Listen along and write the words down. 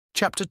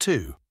Chapter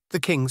 2. The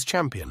King's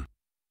Champion.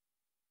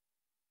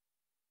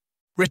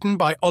 Written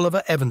by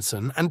Oliver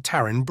Evanson and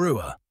Taryn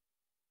Brewer.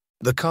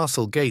 The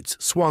castle gates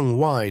swung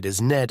wide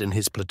as Ned and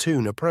his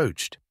platoon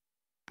approached.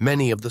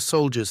 Many of the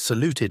soldiers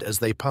saluted as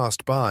they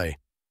passed by,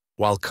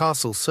 while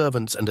castle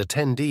servants and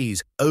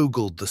attendees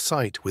ogled the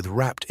sight with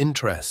rapt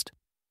interest.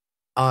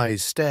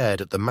 Eyes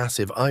stared at the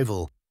massive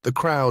Eiffel, the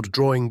crowd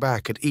drawing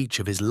back at each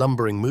of his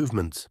lumbering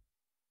movements.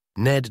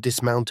 Ned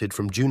dismounted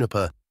from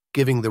Juniper,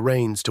 giving the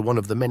reins to one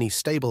of the many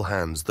stable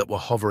hands that were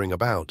hovering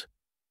about.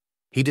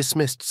 He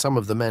dismissed some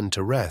of the men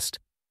to rest,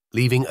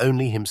 leaving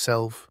only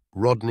himself,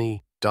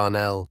 Rodney,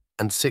 Darnell,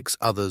 and 6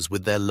 others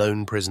with their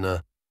lone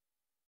prisoner.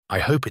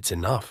 I hope it's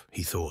enough,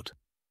 he thought.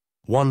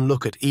 One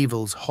look at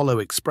Evil's hollow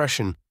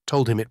expression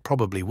told him it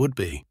probably would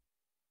be.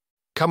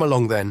 Come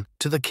along then,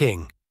 to the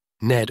king,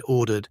 Ned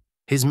ordered,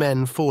 his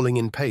men falling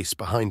in pace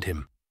behind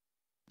him.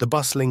 The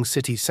bustling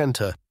city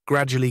centre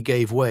gradually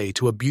gave way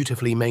to a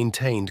beautifully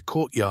maintained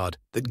courtyard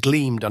that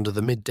gleamed under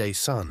the midday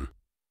sun.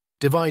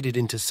 Divided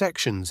into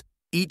sections,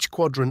 each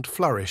quadrant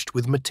flourished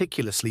with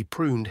meticulously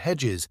pruned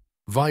hedges,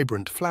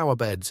 vibrant flower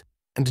beds,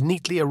 and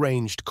neatly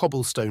arranged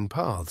cobblestone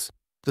paths.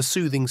 The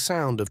soothing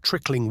sound of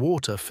trickling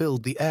water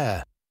filled the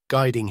air,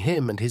 guiding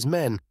him and his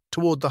men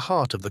toward the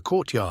heart of the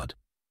courtyard,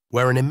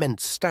 where an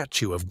immense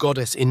statue of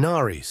goddess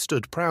Inari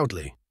stood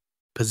proudly.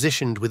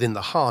 Positioned within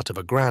the heart of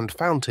a grand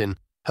fountain,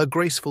 her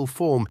graceful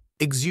form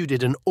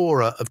exuded an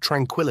aura of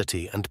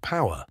tranquility and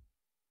power.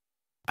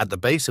 At the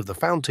base of the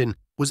fountain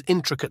was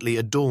intricately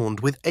adorned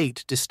with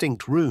 8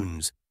 distinct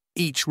runes,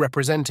 each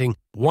representing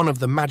one of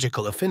the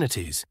magical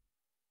affinities.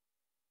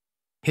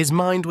 His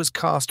mind was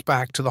cast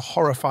back to the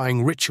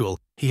horrifying ritual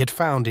he had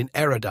found in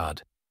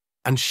Eredad,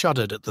 and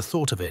shuddered at the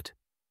thought of it.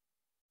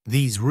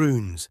 These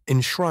runes,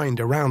 enshrined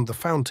around the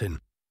fountain,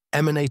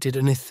 emanated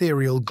an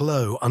ethereal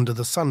glow under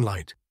the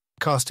sunlight,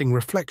 casting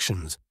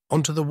reflections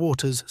onto the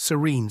water's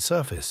serene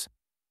surface.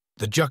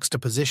 The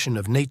juxtaposition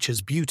of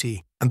nature's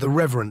beauty and the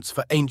reverence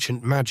for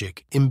ancient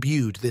magic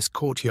imbued this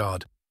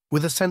courtyard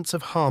with a sense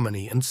of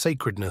harmony and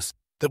sacredness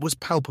that was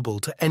palpable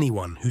to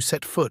anyone who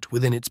set foot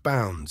within its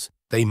bounds.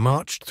 They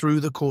marched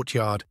through the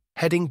courtyard,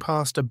 heading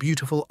past a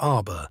beautiful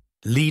arbor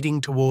leading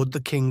toward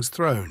the king's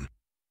throne.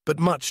 But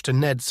much to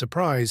Ned's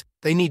surprise,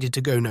 they needed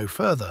to go no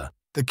further.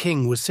 The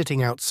king was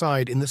sitting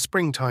outside in the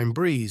springtime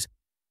breeze,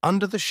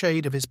 under the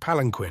shade of his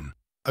palanquin,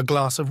 a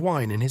glass of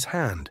wine in his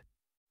hand.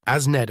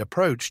 As Ned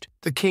approached,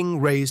 the king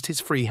raised his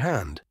free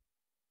hand.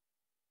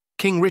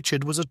 King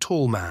Richard was a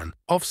tall man,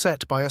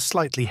 offset by a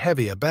slightly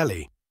heavier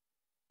belly.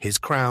 His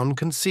crown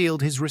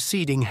concealed his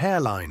receding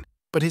hairline,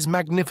 but his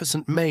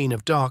magnificent mane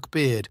of dark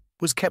beard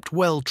was kept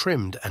well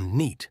trimmed and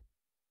neat.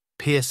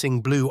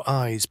 Piercing blue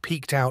eyes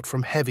peeked out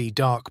from heavy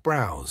dark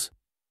brows.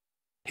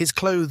 His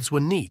clothes were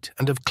neat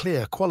and of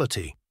clear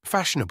quality,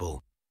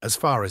 fashionable, as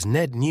far as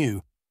Ned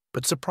knew,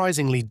 but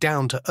surprisingly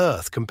down to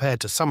earth compared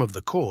to some of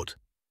the court,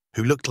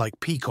 who looked like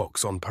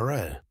peacocks on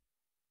parade.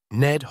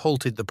 Ned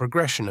halted the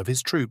progression of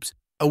his troops,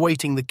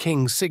 awaiting the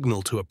king's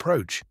signal to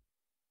approach.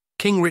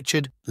 King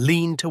Richard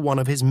leaned to one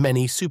of his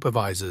many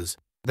supervisors,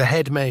 the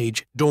head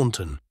mage,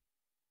 Daunton.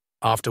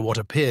 After what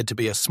appeared to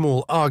be a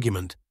small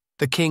argument,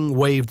 the king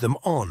waved them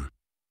on.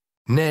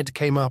 Ned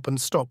came up and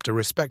stopped a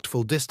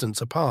respectful distance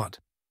apart,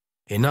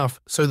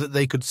 enough so that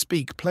they could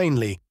speak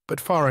plainly,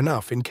 but far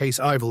enough in case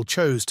Eiffel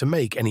chose to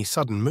make any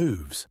sudden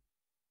moves.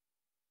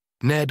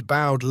 Ned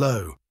bowed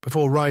low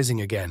before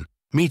rising again,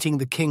 meeting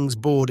the king's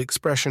bored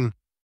expression.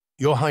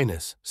 "Your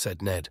Highness,"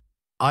 said Ned,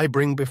 "I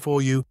bring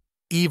before you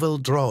Evil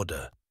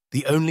Droda,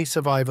 the only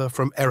survivor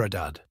from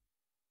Eredad."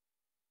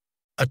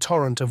 A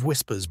torrent of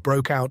whispers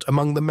broke out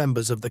among the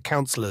members of the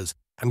councillors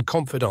and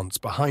confidants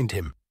behind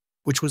him,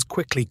 which was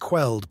quickly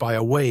quelled by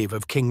a wave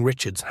of King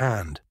Richard's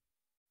hand.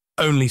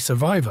 "Only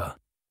survivor?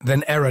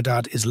 Then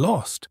Eredad is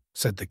lost,"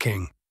 said the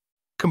king.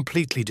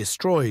 "Completely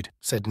destroyed,"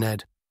 said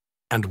Ned.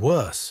 "And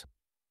worse."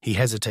 He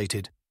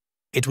hesitated.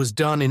 "It was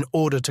done in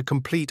order to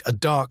complete a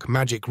dark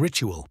magic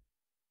ritual."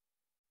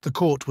 The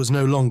court was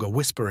no longer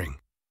whispering.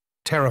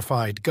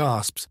 Terrified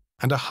gasps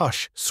and a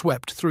hush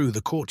swept through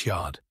the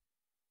courtyard.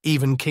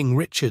 Even King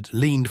Richard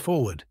leaned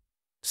forward,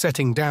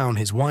 setting down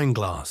his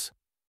wineglass.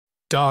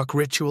 "Dark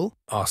ritual?"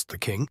 asked the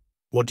king.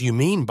 "What do you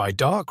mean by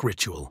dark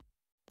ritual?"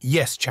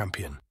 "Yes,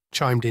 champion,"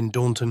 chimed in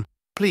Daunton.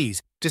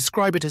 "Please,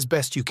 describe it as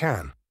best you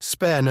can.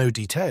 Spare no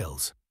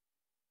details."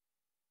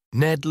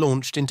 Ned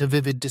launched into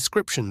vivid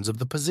descriptions of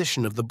the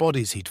position of the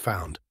bodies he'd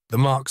found, the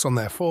marks on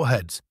their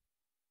foreheads,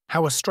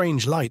 how a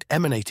strange light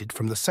emanated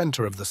from the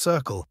center of the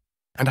circle,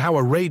 and how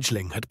a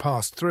rageling had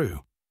passed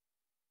through.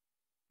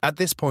 At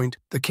this point,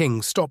 the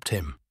king stopped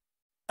him.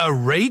 "A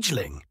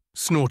rageling?"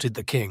 snorted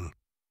the king.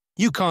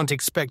 "You can't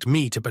expect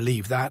me to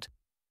believe that.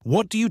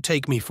 What do you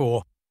take me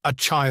for, a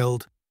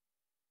child?"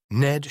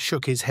 Ned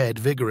shook his head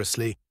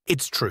vigorously.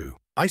 "It's true.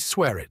 I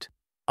swear it.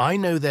 I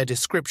know their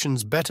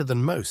descriptions better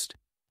than most,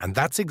 and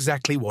that's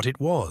exactly what it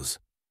was."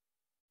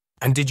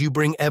 "And did you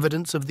bring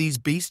evidence of these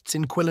beasts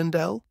in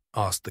Quillendell?"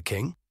 asked the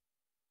king.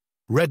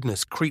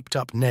 Redness creeped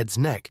up Ned's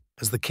neck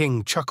as the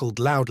king chuckled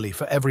loudly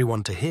for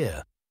everyone to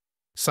hear.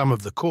 Some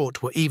of the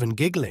court were even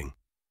giggling.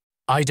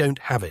 "I don't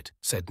have it,"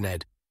 said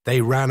Ned.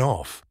 "They ran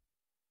off.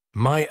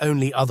 My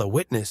only other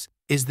witness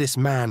is this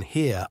man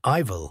here,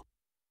 Ivel."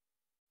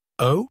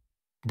 "Oh?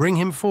 Bring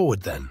him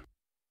forward then.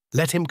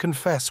 Let him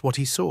confess what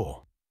he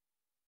saw."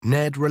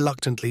 Ned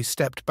reluctantly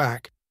stepped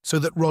back so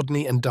that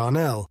Rodney and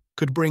Darnell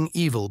could bring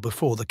Evil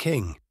before the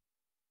king.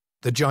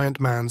 The giant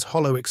man's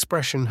hollow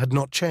expression had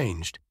not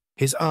changed,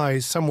 his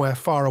eyes somewhere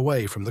far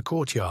away from the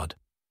courtyard.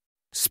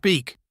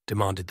 "Speak,"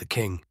 demanded the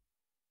king.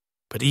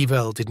 But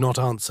Evil did not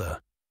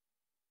answer.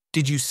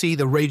 "Did you see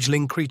the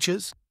rageling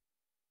creatures?"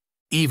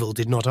 Evil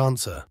did not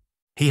answer.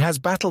 "He has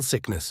battle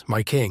sickness,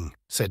 my king,"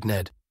 said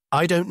Ned.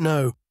 "I don't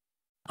know."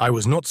 "I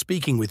was not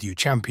speaking with you,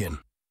 champion."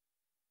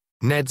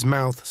 Ned's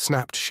mouth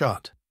snapped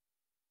shut.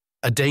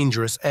 A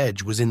dangerous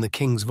edge was in the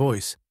king's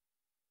voice.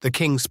 The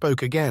king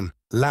spoke again,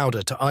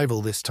 louder to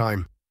Ivel this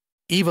time.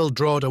 "Evil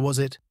Drawder, was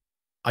it?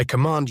 I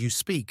command you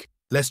speak,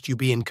 lest you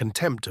be in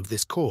contempt of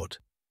this court.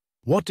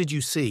 What did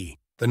you see,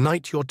 the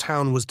night your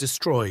town was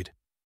destroyed?"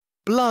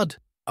 "Blood!"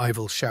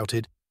 Ivel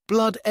shouted.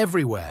 "Blood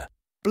everywhere!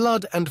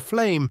 Blood and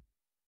flame!"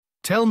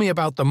 "Tell me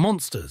about the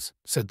monsters,"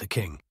 said the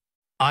king.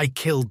 "I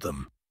killed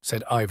them,"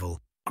 said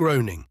Ivel,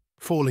 groaning,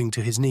 falling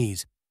to his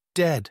knees.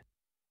 "Dead.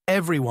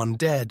 Everyone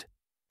dead.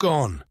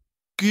 Gone.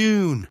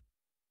 Goon!"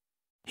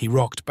 He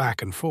rocked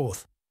back and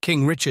forth.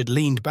 King Richard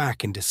leaned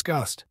back in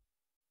disgust.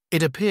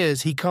 "It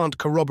appears he can't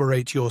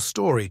corroborate your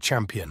story,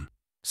 champion,"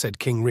 said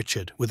King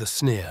Richard with a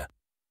sneer.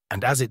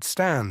 "And as it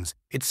stands,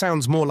 it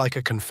sounds more like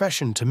a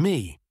confession to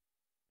me.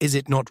 Is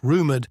it not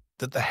rumoured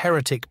that the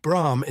heretic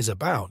Brahm is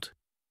about,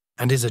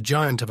 and is a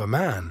giant of a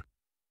man?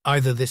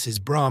 Either this is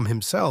Brahm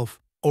himself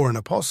or an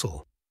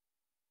apostle.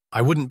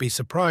 I wouldn't be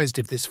surprised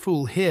if this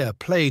fool here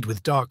played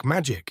with dark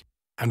magic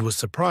and was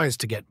surprised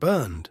to get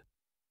burned."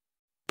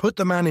 "Put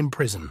the man in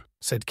prison,"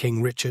 said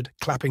King Richard,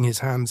 clapping his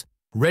hands.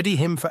 "Ready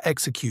him for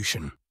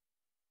execution."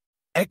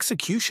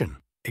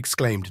 "Execution?"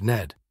 exclaimed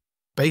Ned.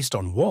 "Based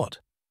on what?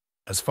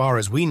 As far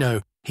as we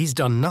know, he's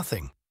done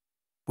nothing.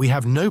 We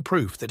have no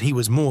proof that he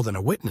was more than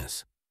a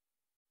witness."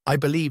 "I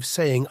believe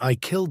saying 'I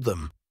killed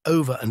them'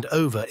 over and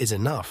over is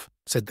enough,"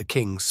 said the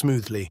king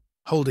smoothly,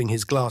 holding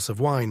his glass of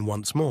wine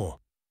once more.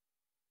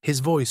 His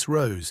voice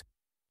rose,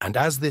 "And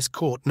as this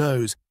court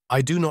knows,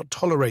 I do not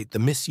tolerate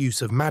the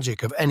misuse of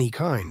magic of any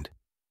kind,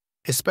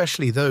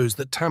 especially those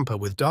that tamper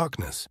with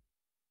darkness.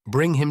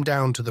 Bring him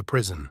down to the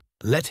prison.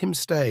 Let him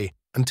stay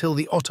until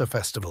the Otter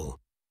Festival.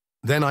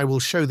 Then I will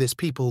show this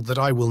people that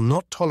I will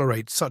not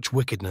tolerate such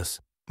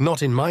wickedness,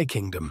 not in my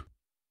kingdom."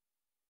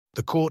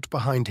 The court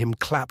behind him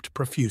clapped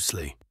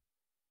profusely.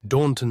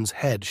 Daunton's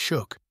head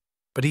shook,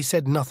 but he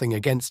said nothing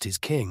against his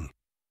king.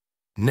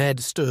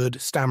 Ned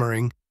stood,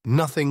 stammering.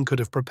 Nothing could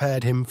have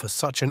prepared him for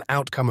such an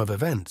outcome of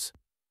events.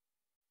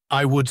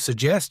 "I would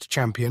suggest,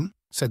 champion,"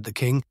 said the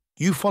king,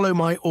 "you follow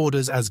my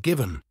orders as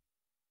given.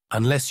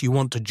 Unless you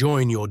want to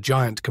join your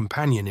giant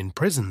companion in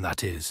prison,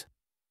 that is."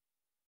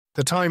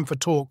 The time for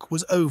talk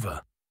was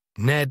over.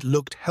 Ned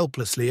looked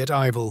helplessly at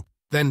Ivel,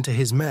 then to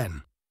his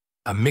men.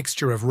 A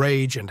mixture of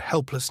rage and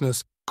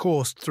helplessness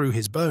coursed through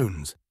his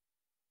bones.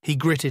 He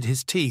gritted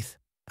his teeth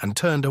and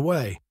turned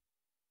away.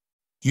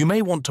 "You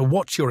may want to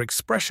watch your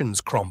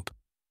expressions, Cromp.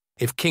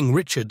 If King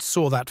Richard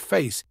saw that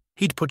face,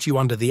 he'd put you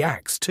under the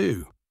axe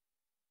too."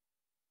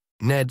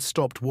 Ned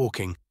stopped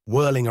walking,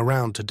 whirling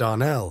around to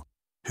Darnell,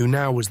 who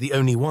now was the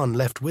only one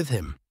left with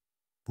him.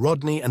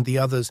 Rodney and the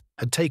others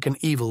had taken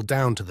Evil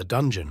down to the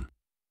dungeon,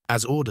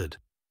 as ordered,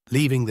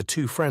 leaving the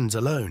two friends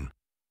alone.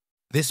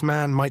 This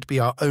man might be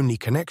our only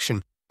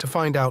connection to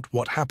find out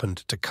what happened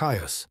to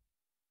Caius.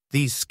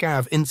 These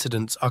scav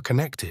incidents are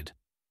connected.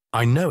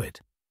 I know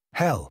it.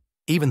 Hell,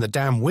 even the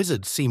damn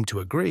wizards seem to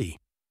agree.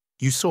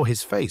 You saw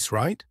his face,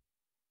 right?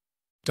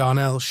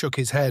 Darnell shook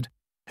his head.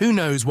 Who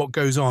knows what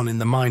goes on in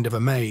the mind of a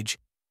mage?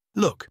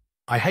 Look,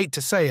 I hate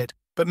to say it,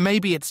 but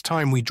maybe it's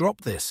time we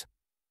drop this.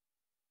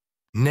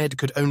 Ned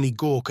could only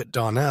gawk at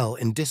Darnell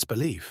in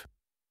disbelief.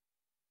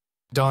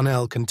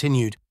 Darnell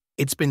continued,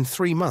 "It's been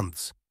 3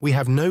 months. We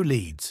have no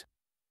leads.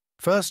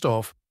 First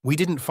off, we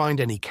didn't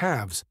find any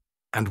calves,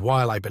 and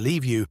while I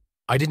believe you,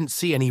 I didn't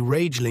see any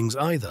ragelings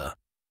either.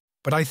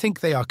 But I think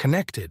they are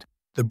connected.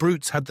 The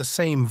brutes had the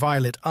same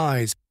violet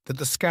eyes that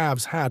the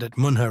scavs had at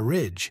Munher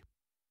Ridge.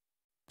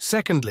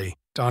 Secondly,"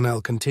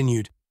 Darnell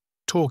continued,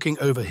 talking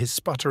over his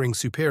sputtering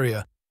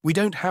superior, "we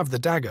don't have the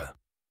dagger.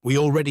 We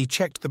already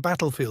checked the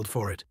battlefield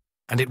for it,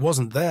 and it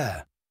wasn't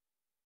there.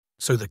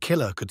 So the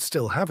killer could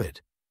still have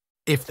it.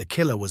 If the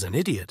killer was an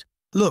idiot,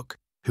 look,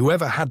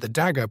 whoever had the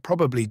dagger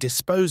probably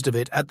disposed of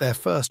it at their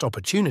first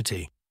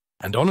opportunity,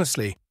 and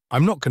honestly,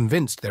 I'm not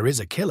convinced there is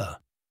a killer."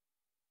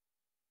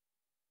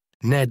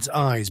 Ned's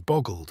eyes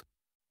boggled.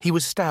 "He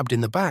was stabbed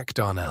in the back,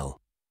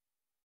 Darnell."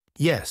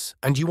 "Yes,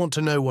 and you want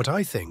to know what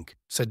I think?"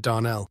 said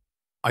Darnell.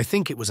 "I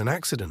think it was an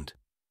accident.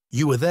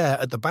 You were there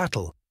at the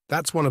battle.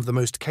 That's one of the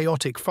most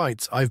chaotic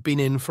fights I've been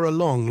in for a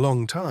long,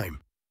 long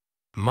time.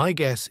 My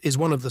guess is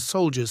one of the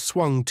soldiers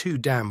swung too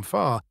damn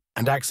far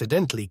and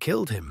accidentally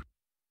killed him.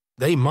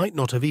 They might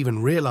not have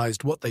even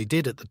realized what they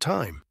did at the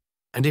time,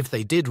 and if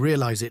they did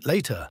realize it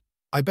later,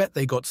 I bet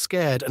they got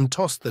scared and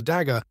tossed the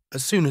dagger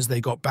as soon as they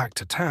got back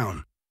to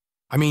town.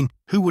 I mean,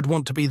 who would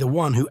want to be the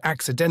one who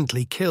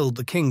accidentally killed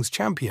the king's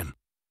champion?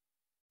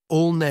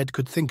 All Ned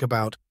could think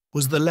about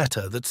was the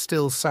letter that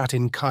still sat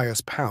in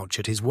Caius' pouch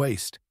at his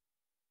waist,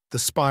 the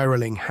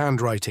spiraling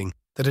handwriting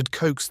that had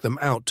coaxed them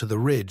out to the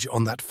ridge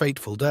on that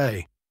fateful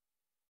day.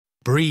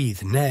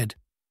 "Breathe, Ned.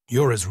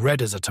 You're as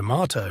red as a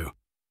tomato."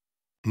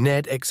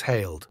 Ned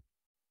exhaled.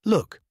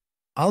 "Look,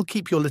 I'll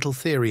keep your little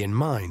theory in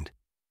mind,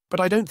 but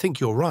I don't think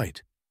you're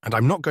right, and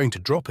I'm not going to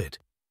drop it.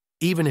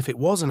 Even if it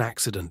was an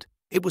accident,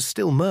 it was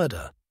still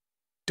murder.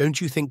 Don't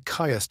you think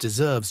Caius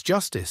deserves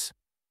justice?"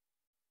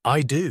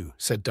 "I do,"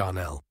 said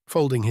Darnell,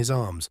 folding his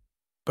arms,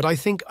 "but I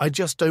think I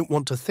just don't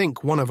want to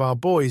think one of our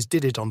boys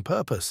did it on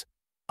purpose.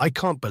 I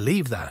can't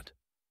believe that."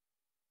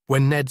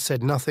 When Ned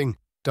said nothing,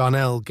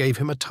 Darnell gave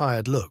him a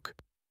tired look.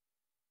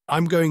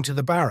 "I'm going to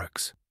the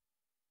barracks.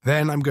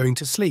 Then I'm going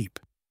to sleep.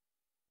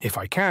 If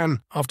I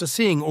can, after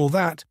seeing all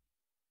that."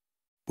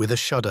 With a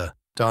shudder,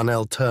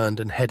 Darnell turned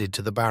and headed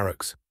to the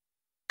barracks.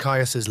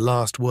 Caius's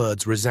last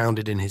words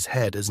resounded in his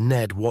head as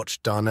Ned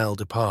watched Darnell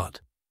depart.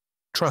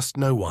 Trust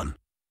no one.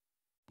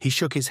 He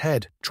shook his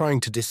head, trying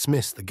to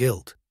dismiss the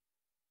guilt.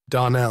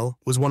 Darnell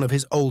was one of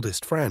his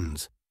oldest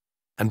friends,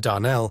 and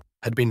Darnell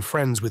had been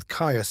friends with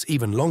Caius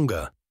even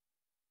longer.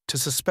 To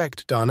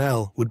suspect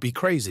Darnell would be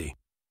crazy,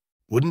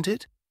 wouldn't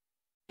it?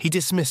 He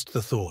dismissed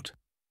the thought.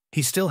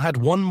 He still had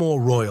one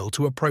more royal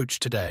to approach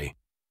today.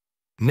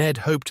 Ned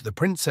hoped the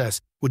princess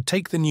would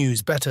take the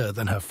news better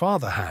than her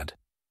father had.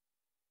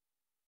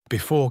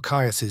 Before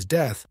Caius's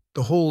death,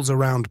 the halls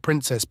around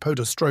Princess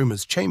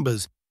Podostroma's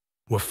chambers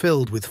were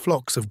filled with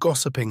flocks of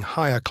gossiping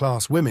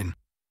higher-class women,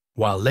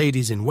 while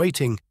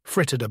ladies-in-waiting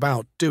frittered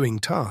about doing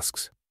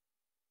tasks.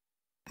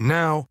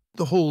 Now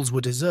the halls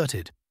were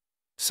deserted,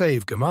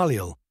 save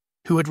Gamaliel,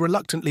 who had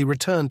reluctantly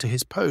returned to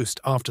his post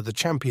after the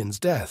champion's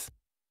death.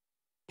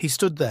 He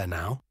stood there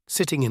now,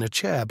 sitting in a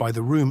chair by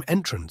the room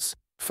entrance,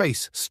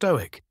 face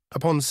stoic.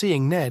 Upon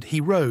seeing Ned, he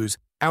rose,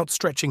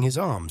 outstretching his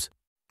arms.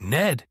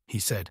 "Ned," he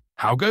said,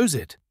 "how goes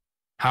it?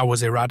 How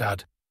was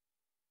Iradad?"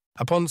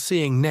 Upon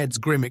seeing Ned's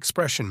grim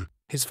expression,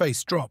 his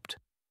face dropped.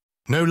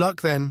 "No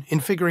luck, then, in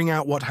figuring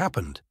out what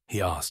happened?"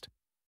 he asked.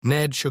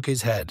 Ned shook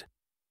his head.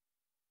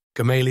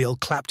 Gamaliel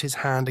clapped his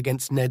hand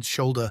against Ned's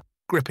shoulder,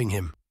 gripping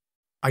him.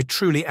 "I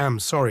truly am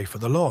sorry for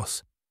the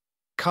loss.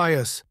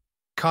 Caius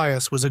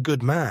was a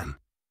good man.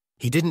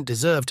 He didn't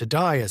deserve to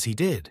die as he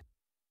did.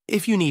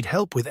 If you need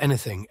help with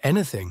anything,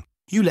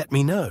 you let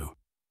me know."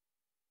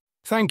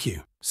 "Thank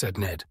you," said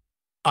Ned.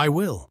 "I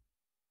will."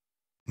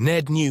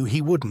 Ned knew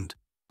he wouldn't,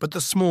 but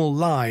the small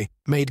lie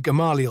made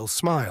Gamaliel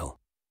smile.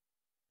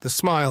 The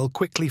smile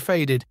quickly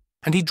faded,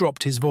 and he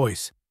dropped his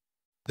voice.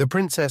 "The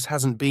princess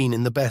hasn't been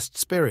in the best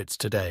spirits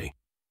today.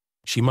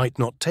 She might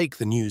not take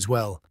the news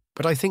well,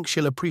 but I think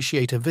she'll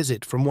appreciate a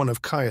visit from one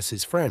of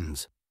Caius's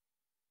friends.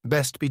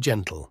 Best be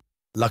gentle.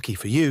 Lucky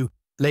for you,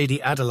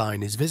 Lady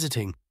Adeline is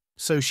visiting,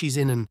 so she's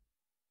in an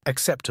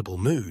acceptable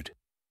mood."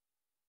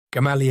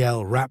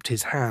 Gamaliel wrapped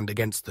his hand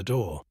against the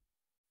door.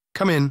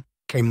 "Come in,"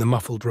 came the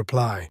muffled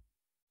reply.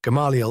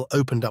 Gamaliel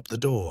opened up the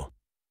door.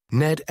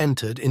 Ned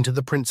entered into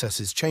the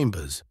princess's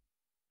chambers.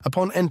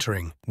 Upon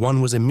entering,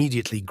 one was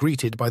immediately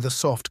greeted by the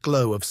soft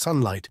glow of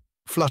sunlight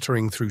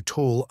fluttering through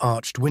tall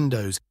arched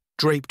windows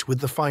draped with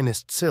the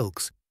finest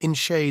silks in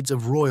shades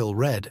of royal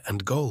red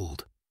and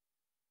gold.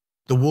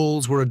 The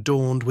walls were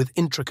adorned with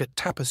intricate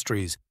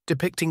tapestries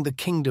depicting the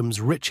kingdom's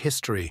rich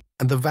history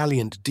and the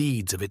valiant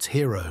deeds of its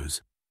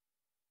heroes.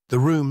 The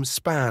room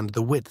spanned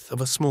the width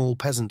of a small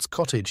peasant's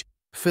cottage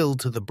filled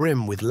to the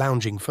brim with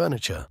lounging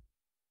furniture.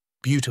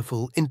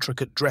 Beautiful,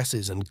 intricate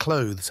dresses and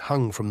clothes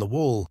hung from the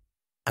wall,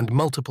 and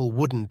multiple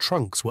wooden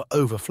trunks were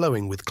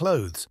overflowing with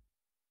clothes.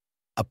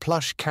 A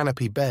plush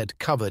canopy bed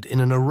covered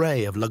in an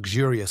array of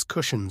luxurious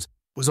cushions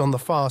was on the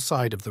far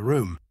side of the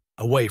room,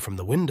 away from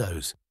the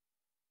windows.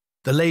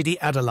 The Lady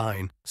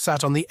Adeline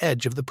sat on the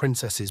edge of the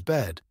princess's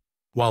bed,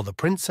 while the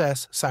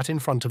princess sat in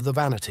front of the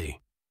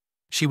vanity.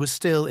 She was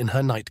still in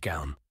her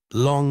nightgown,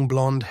 long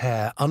blonde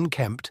hair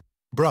unkempt,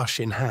 brush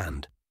in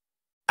hand.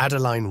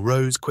 Adeline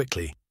rose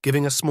quickly,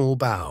 giving a small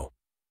bow.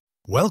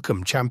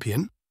 "Welcome,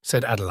 champion,"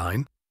 said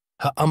Adeline.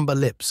 Her umber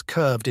lips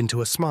curved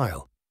into a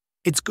smile.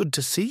 "It's good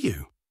to see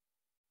you."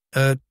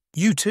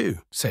 You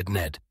too," said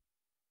Ned.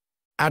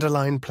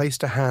 Adeline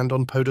placed a hand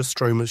on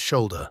Podostroma's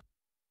shoulder,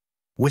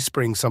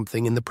 whispering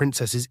something in the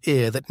princess's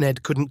ear that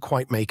Ned couldn't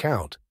quite make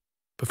out,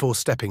 before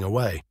stepping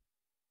away.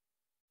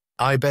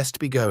 "I best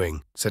be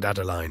going," said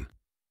Adeline,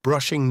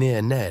 brushing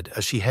near Ned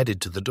as she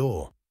headed to the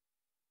door.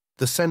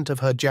 The scent of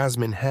her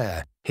jasmine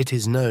hair hit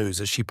his nose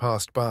as she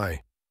passed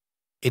by.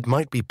 It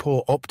might be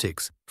poor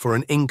optics for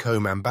an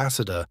Income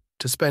ambassador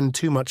to spend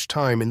too much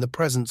time in the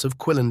presence of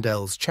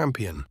Quillendel's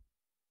champion.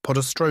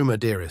 "Podostroma,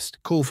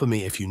 dearest, call for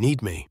me if you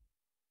need me."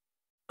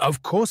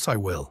 "Of course I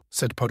will,"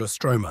 said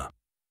Podostroma.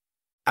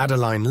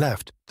 Adeline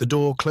left, the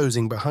door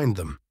closing behind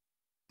them.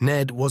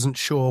 Ned wasn't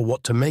sure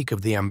what to make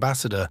of the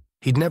ambassador.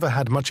 He'd never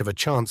had much of a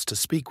chance to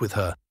speak with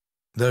her,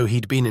 though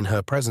he'd been in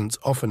her presence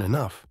often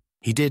enough.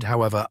 He did,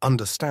 however,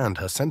 understand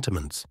her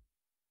sentiments.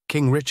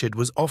 King Richard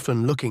was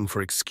often looking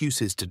for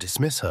excuses to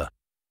dismiss her,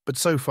 but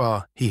so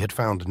far he had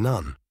found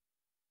none.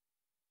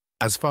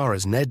 As far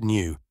as Ned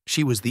knew,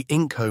 she was the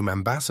Inchome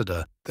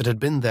ambassador that had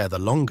been there the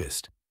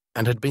longest,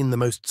 and had been the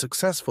most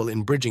successful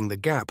in bridging the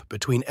gap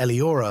between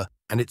Eleora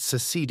and its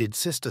seceded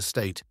sister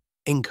state,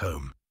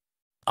 Inchome.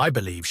 "I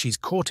believe she's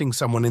courting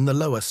someone in the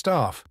lower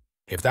staff,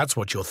 if that's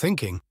what you're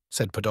thinking,"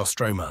 said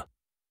Podostroma.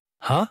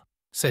 "Huh?"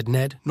 said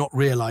Ned, not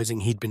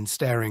realizing he'd been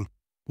staring.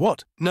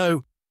 "What?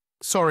 No.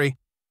 Sorry,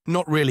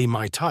 not really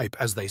my type,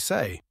 as they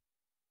say."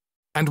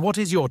 "And what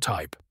is your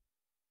type?"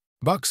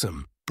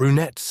 "Buxom,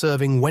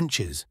 brunette-serving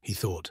wenches," he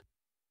thought,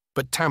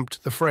 but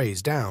tamped the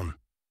phrase down.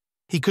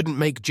 He couldn't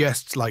make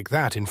jests like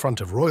that in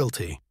front of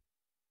royalty.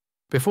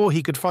 Before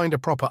he could find a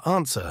proper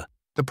answer,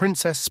 the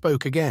princess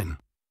spoke again.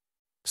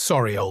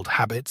 "Sorry, old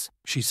habits,"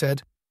 she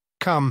said.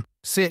 "Come,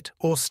 sit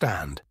or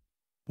stand.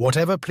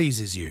 Whatever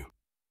pleases you.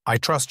 I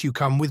trust you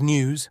come with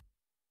news."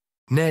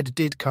 Ned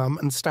did come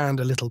and stand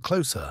a little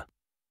closer.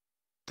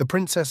 The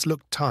princess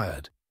looked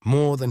tired,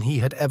 more than he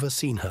had ever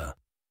seen her.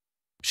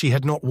 She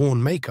had not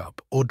worn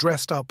makeup or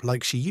dressed up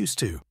like she used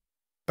to.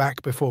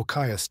 Back before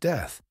Caius'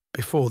 death,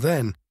 before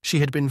then,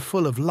 she had been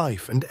full of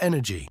life and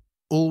energy,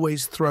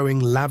 always throwing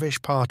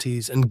lavish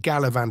parties and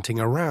gallivanting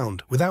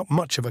around without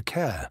much of a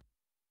care.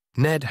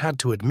 Ned had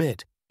to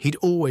admit he'd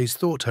always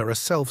thought her a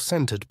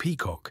self-centered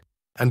peacock,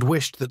 and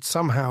wished that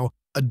somehow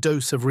a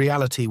dose of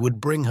reality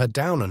would bring her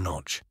down a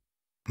notch.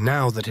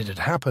 Now that it had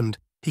happened,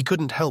 he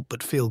couldn't help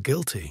but feel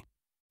guilty.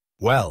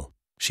 "Well,"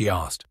 she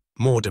asked,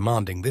 more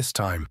demanding this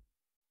time.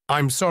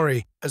 "I'm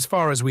sorry, as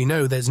far as we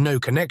know there's no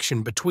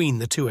connection between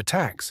the two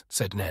attacks,"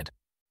 said Ned.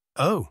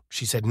 "Oh,"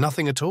 she said,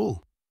 "nothing at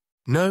all."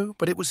 "No,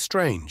 but it was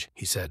strange,"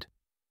 he said.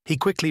 He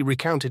quickly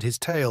recounted his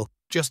tale,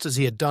 just as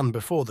he had done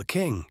before the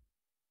king.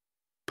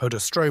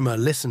 Podostroma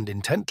listened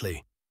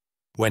intently.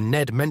 When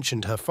Ned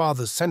mentioned her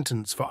father's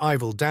sentence for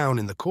Ivell Down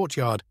in the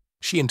courtyard,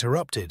 she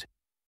interrupted.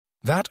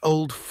 "That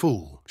old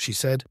fool," she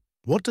said.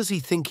 "What does he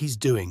think he's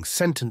doing,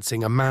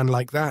 sentencing a man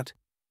like that?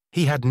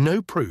 He had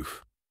no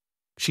proof."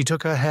 She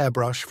took her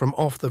hairbrush from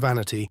off the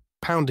vanity,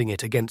 pounding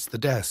it against the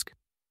desk.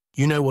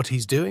 "You know what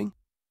he's doing?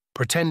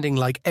 Pretending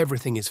like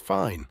everything is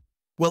fine.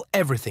 Well,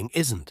 everything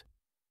isn't.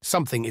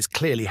 Something is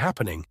clearly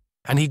happening,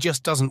 and he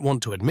just doesn't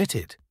want to admit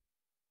it.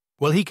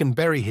 Well, he can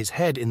bury his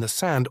head in the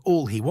sand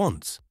all he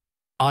wants.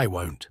 I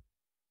won't."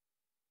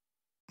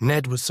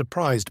 Ned was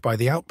surprised by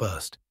the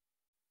outburst.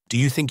 "Do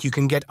you think you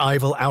can get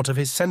Ivell out of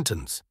his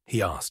sentence?"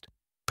 he asked.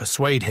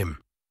 "Persuade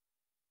him."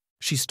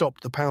 She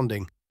stopped the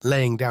pounding,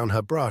 laying down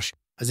her brush,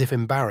 as if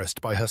embarrassed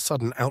by her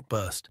sudden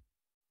outburst.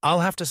 "I'll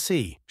have to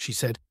see," she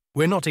said.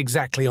 "We're not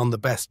exactly on the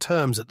best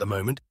terms at the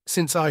moment,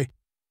 since I—"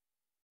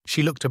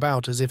 She looked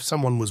about as if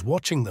someone was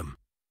watching them.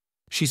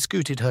 She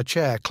scooted her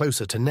chair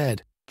closer to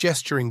Ned,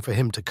 gesturing for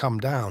him to come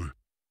down.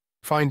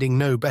 Finding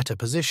no better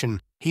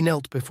position, he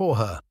knelt before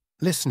her,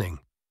 listening.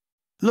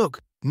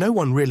 "Look, no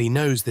one really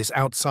knows this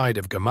outside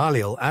of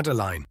Gamaliel,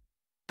 Adeline,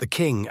 the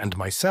king and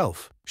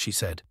myself," she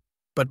said.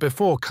 "But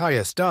before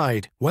Caius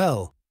died,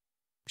 well—"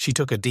 She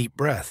took a deep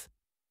breath.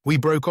 "We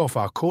broke off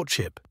our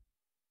courtship."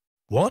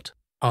 "What?"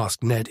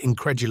 asked Ned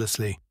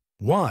incredulously.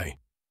 "Why?"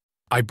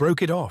 "I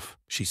broke it off,"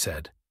 she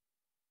said.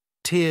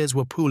 Tears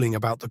were pooling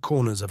about the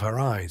corners of her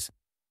eyes.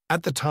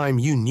 "At the time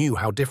you knew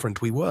how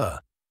different we were.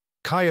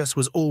 Caius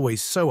was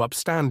always so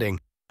upstanding,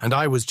 and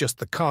I was just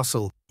the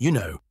castle, you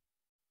know."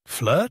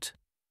 "Flirt?"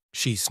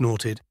 she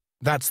snorted.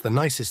 "That's the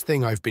nicest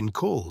thing I've been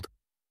called.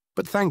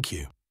 But thank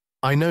you.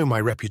 I know my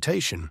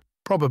reputation,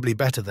 probably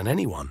better than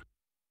anyone.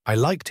 I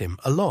liked him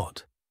a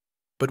lot.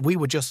 But we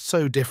were just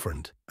so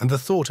different, and the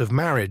thought of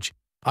marriage,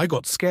 I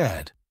got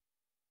scared.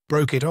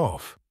 Broke it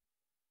off.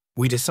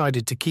 We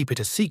decided to keep it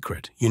a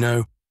secret, you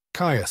know,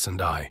 Caius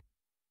and I.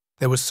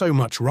 There was so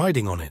much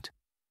riding on it.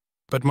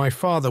 But my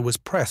father was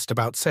pressed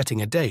about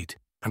setting a date,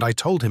 and I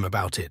told him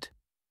about it.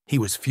 He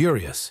was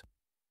furious.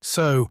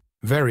 So,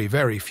 very,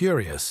 very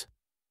furious."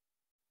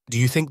 "Do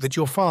you think that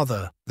your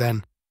father,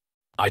 then—"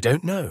 "I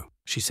don't know,"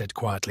 she said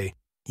quietly.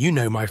 "You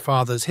know my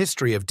father's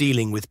history of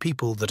dealing with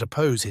people that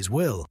oppose his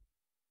will.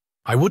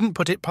 I wouldn't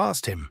put it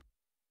past him."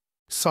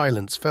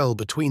 Silence fell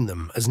between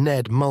them as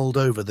Ned mulled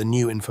over the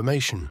new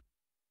information.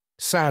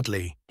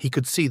 Sadly, he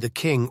could see the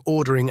king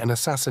ordering an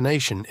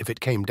assassination if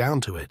it came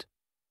down to it.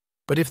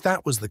 But if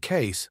that was the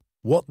case,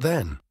 what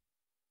then?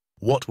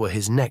 What were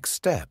his next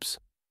steps?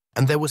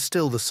 And there was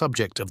still the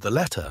subject of the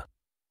letter.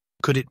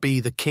 Could it be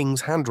the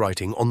king's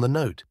handwriting on the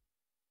note?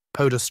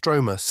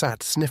 Podostroma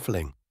sat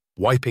sniffling,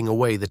 wiping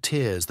away the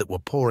tears that were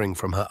pouring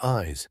from her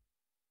eyes.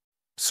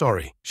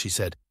 "Sorry," she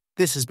said.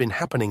 "This has been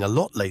happening a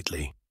lot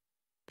lately."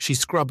 She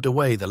scrubbed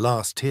away the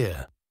last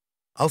tear.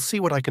 "I'll see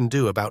what I can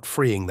do about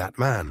freeing that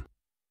man."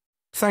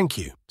 "Thank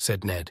you,"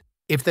 said Ned.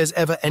 "If there's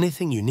ever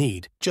anything you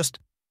need, just—"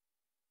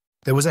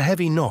 There was a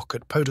heavy knock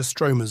at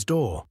Podostroma's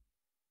door.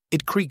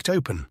 It creaked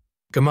open,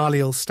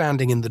 Gamaliel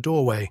standing in the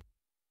doorway,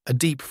 a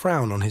deep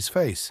frown on his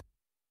face.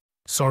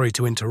 "Sorry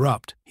to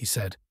interrupt," he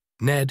said.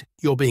 "Ned,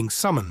 you're being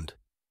summoned."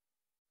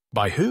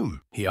 "By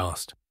whom?" he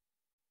asked.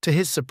 To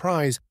his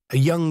surprise, a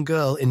young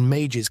girl in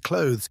mage's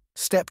clothes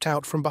stepped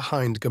out from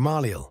behind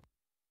Gamaliel.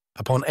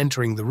 Upon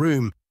entering the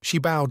room, she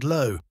bowed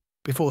low,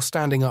 before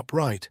standing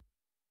upright.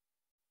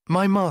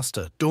 "My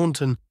master,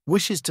 Daunton,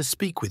 wishes to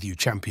speak with you,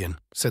 champion,"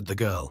 said the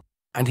girl,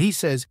 "and he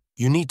says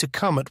you need to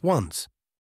come at once."